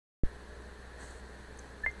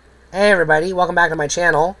Hey everybody, welcome back to my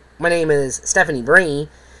channel. My name is Stephanie Bree,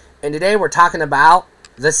 and today we're talking about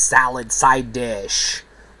the salad side dish.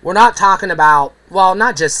 We're not talking about, well,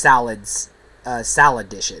 not just salads, salad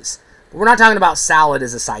dishes. We're not talking about salad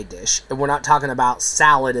as a side dish, and we're not talking about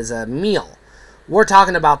salad as a meal. We're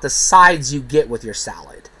talking about the sides you get with your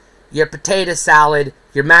salad. Your potato salad,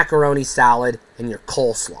 your macaroni salad, and your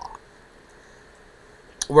coleslaw.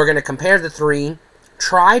 We're going to compare the three.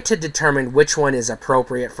 Try to determine which one is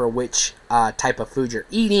appropriate for which type of food you're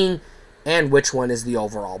eating and which one is the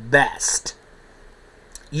overall best.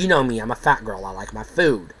 You know me, I'm a fat girl. I like my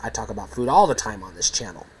food. I talk about food all the time on this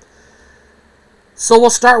channel. So we'll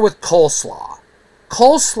start with coleslaw.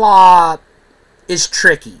 Coleslaw is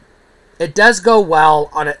tricky. It does go well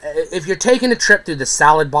on if you're taking a trip through the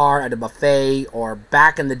salad bar at a buffet, or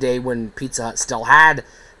back in the day when Pizza Hut still had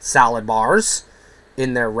salad bars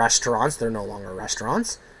in their restaurants. They're no longer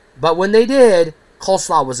restaurants. But when they did,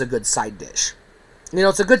 coleslaw was a good side dish. You know,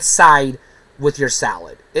 it's a good side with your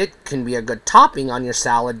salad. It can be a good topping on your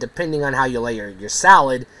salad, depending on how you layer your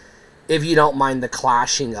salad, if you don't mind the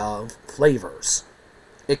clashing of flavors.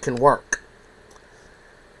 It can work.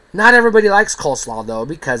 Not everybody likes coleslaw, though,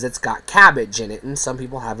 because it's got cabbage in it, and some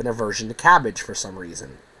people have an aversion to cabbage for some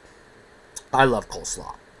reason. I love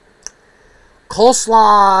coleslaw.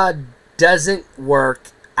 Coleslaw doesn't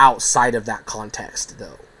work outside of that context,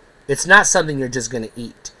 though. It's not something you're just going to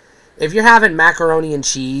eat. If you're having macaroni and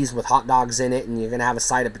cheese with hot dogs in it and you're going to have a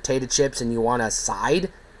side of potato chips and you want a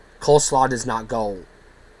side, coleslaw does not go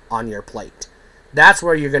on your plate. That's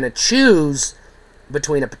where you're going to choose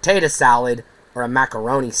between a potato salad or a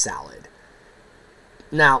macaroni salad.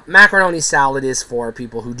 Now, macaroni salad is for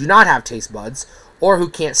people who do not have taste buds or who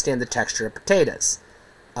can't stand the texture of potatoes.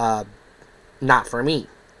 Not for me.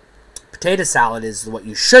 Potato salad is what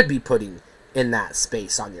you should be putting in that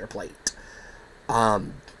space on your plate.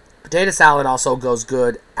 Potato salad also goes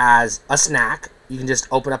good as a snack. You can just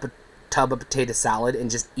open up a tub of potato salad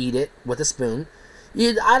and just eat it with a spoon.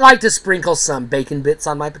 I like to sprinkle some bacon bits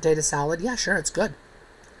on my potato salad. Yeah, sure, it's good.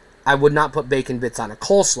 I would not put bacon bits on a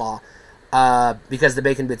coleslaw because the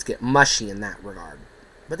bacon bits get mushy in that regard.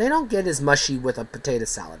 But they don't get as mushy with a potato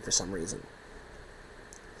salad for some reason.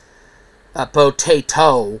 A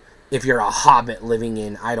potato, if you're a hobbit living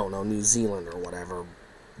in, I don't know, New Zealand or whatever,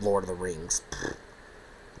 Lord of the Rings. Pfft,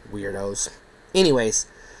 weirdos. Anyways,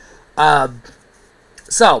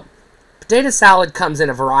 so, potato salad comes in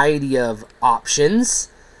a variety of options.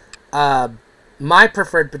 My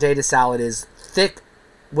preferred potato salad is thick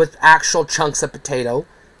with actual chunks of potato.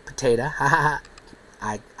 Haha.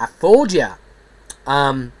 I fooled ya.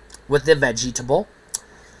 With the vegetable.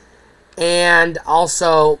 And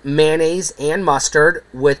also mayonnaise and mustard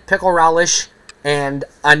with pickle relish and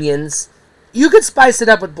onions. You could spice it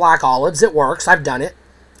up with black olives. It works. I've done it.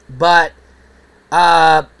 But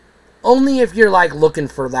only if you're like looking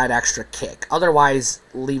for that extra kick. Otherwise,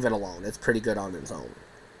 leave it alone. It's pretty good on its own.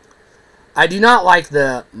 I do not like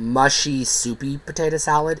the mushy, soupy potato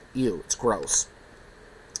salad. Ew, it's gross.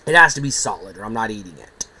 It has to be solid or I'm not eating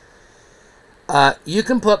it. You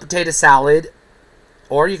can put potato salad,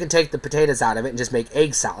 or you can take the potatoes out of it and just make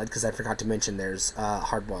egg salad, because I forgot to mention there's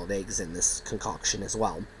hard-boiled eggs in this concoction as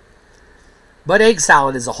well. But egg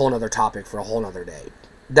salad is a whole other topic for a whole other day.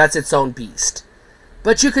 That's its own beast.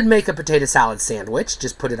 But you could make a potato salad sandwich,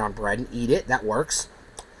 just put it on bread and eat it. That works.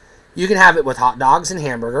 You can have it with hot dogs and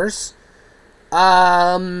hamburgers.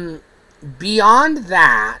 Beyond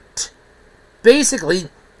that, basically,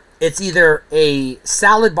 it's either a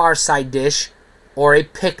salad bar side dish or a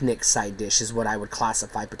picnic side dish is what I would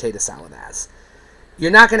classify potato salad as.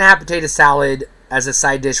 You're not going to have potato salad as a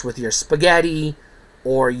side dish with your spaghetti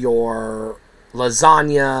or your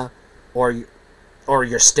lasagna or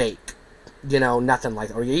your steak. You know, nothing like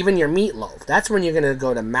that. Or even your meatloaf. That's when you're going to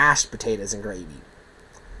go to mashed potatoes and gravy.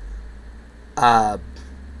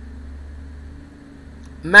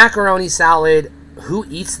 Macaroni salad. Who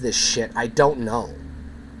eats this shit? I don't know.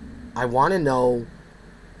 I want to know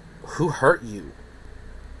who hurt you.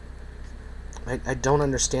 I don't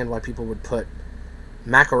understand why people would put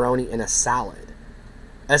macaroni in a salad.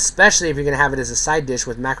 Especially if you're going to have it as a side dish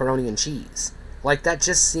with macaroni and cheese. Like, that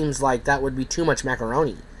just seems like that would be too much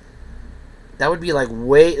macaroni. That would be like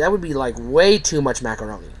way too much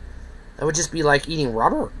macaroni. That would just be like eating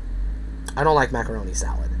rubber. I don't like macaroni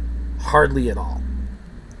salad. Hardly at all.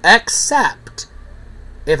 Except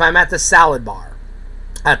if I'm at the salad bar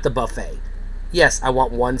at the buffet. Yes, I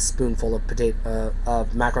want one spoonful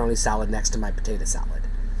of macaroni salad next to my potato salad.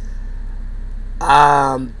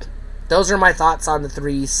 Those are my thoughts on the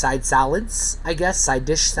three side salads, I guess. Side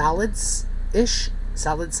dish salads-ish.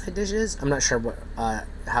 salad side dishes. I'm not sure what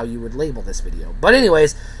how you would label this video. But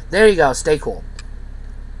anyways, there you go. Stay cool.